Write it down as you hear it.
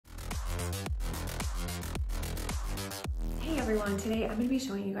Hey everyone, today I'm going to be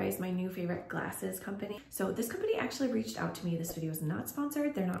showing you guys my new favorite glasses company. So this company actually reached out to me. This video is not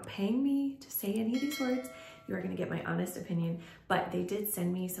sponsored. They're not paying me to say any of these words. You are going to get my honest opinion, but they did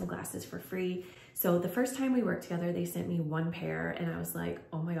send me some glasses for free. So the first time we worked together, they sent me one pair and I was like,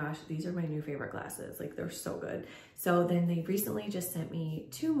 oh my gosh, these are my new favorite glasses. Like, they're so good. So then they recently just sent me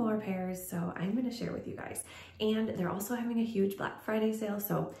 2 more pairs. So I'm going to share with you guys. And they're also having a huge Black Friday sale.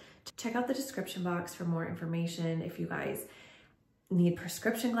 So check out the description box for more information if you guys need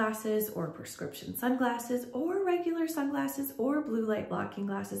prescription glasses or prescription sunglasses or regular sunglasses or blue light blocking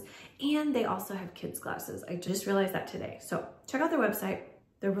glasses. And they also have kids glasses. I just realized that today. So check out their website.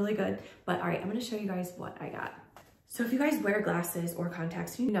 They're really good. But all right, I'm going to show you guys what I got. So if you guys wear glasses or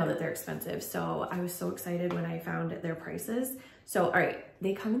contacts, you know that they're expensive. So I was so excited when I found their prices. So all right,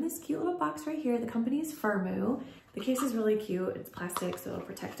 they come in this cute little box right here. The company is Firmoo. The case is really cute. It's plastic, so it'll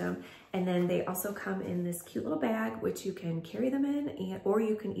protect them. And then they also come in this cute little bag, which you can carry them in, or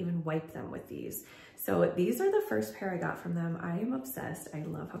you can even wipe them with these. So these are the first pair I got from them. I am obsessed. I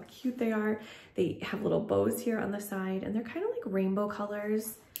love how cute they are. They have little bows here on the side, and they're kind of like rainbow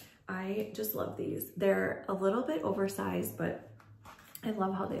colors. I just love these. They're a little bit oversized, but I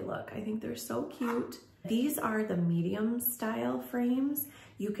love how they look. I think they're so cute. These are the medium style frames.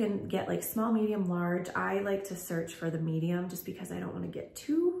 You can get like small, medium, large. I like to search for the medium just because I don't want to get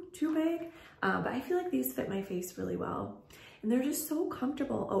too big. But I feel like these fit my face really well. And they're just so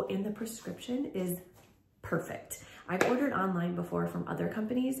comfortable. Oh, and the prescription is perfect. I've ordered online before from other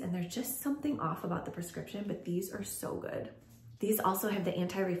companies and there's just something off about the prescription, but these are so good. These also have the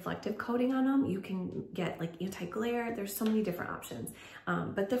anti-reflective coating on them. You can get like anti-glare. There's so many different options.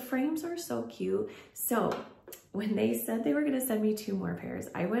 But the frames are so cute. So when they said they were gonna send me 2 more pairs,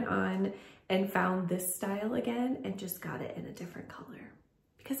 I went on and found this style again and just got it in a different color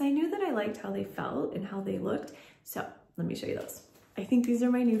because I knew that I liked how they felt and how they looked. So let me show you those. I think these are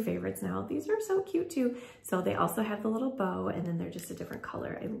my new favorites now. These are so cute too. So they also have the little bow and then they're just a different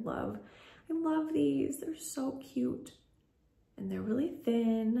color. I love these. They're so cute. And they're really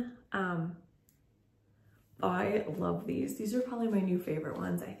thin. I love these. These are probably my new favorite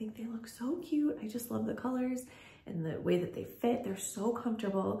ones. I think they look so cute. I just love the colors and the way that they fit. They're so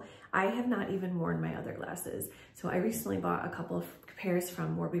comfortable. I have not even worn my other glasses. So I recently bought a couple of pairs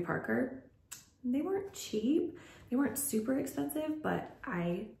from Warby Parker. They weren't cheap. They weren't super expensive, but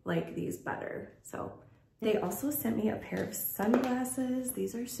I like these better. So they also sent me a pair of sunglasses.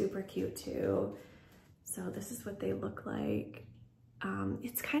 These are super cute too. So this is what they look like.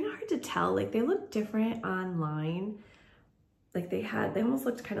 It's kind of hard to tell, like they look different online. Like they almost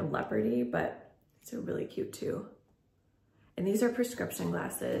looked kind of leopardy, but these are really cute too. And these are prescription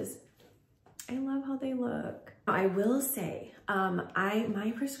glasses. I love how they look. I will say,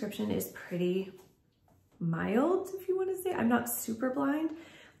 my prescription is pretty mild, if you want to say. I'm not super blind,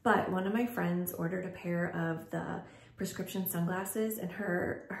 but one of my friends ordered a pair of the prescription sunglasses and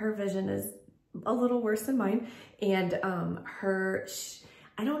her vision is a little worse than mine. And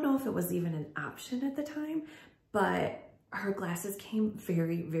I don't know if it was even an option at the time, but her glasses came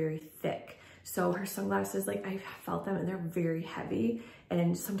very, very thick. So her sunglasses, like I felt them and they're very heavy.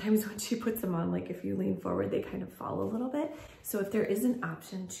 And sometimes when she puts them on, like if you lean forward, they kind of fall a little bit. So if there is an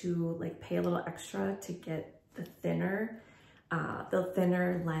option to like pay a little extra to get the thinner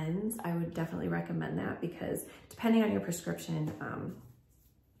lens, I would definitely recommend that because depending on your prescription,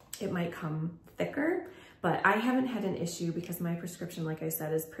 it might come thicker, but I haven't had an issue because my prescription, like I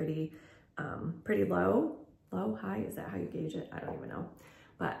said, is pretty low. Low, high, is that how you gauge it? I don't even know.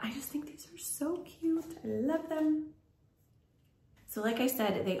 But I just think these are so cute. I love them. So like I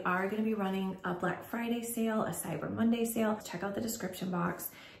said, they are gonna be running a Black Friday sale, a Cyber Monday sale. Check out the description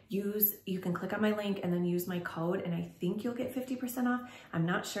box. You can click on my link and then use my code and I think you'll get 50% off. I'm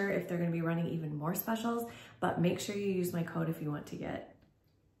not sure if they're gonna be running even more specials, but make sure you use my code if you want to get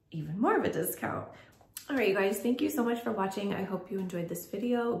even more of a discount. All right, you guys, thank you so much for watching. I hope you enjoyed this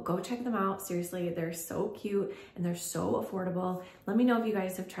video. Go check them out. Seriously, they're so cute and they're so affordable. Let me know if you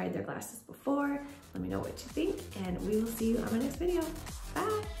guys have tried their glasses before. Let me know what you think and we will see you on my next video.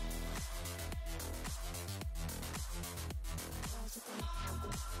 Bye.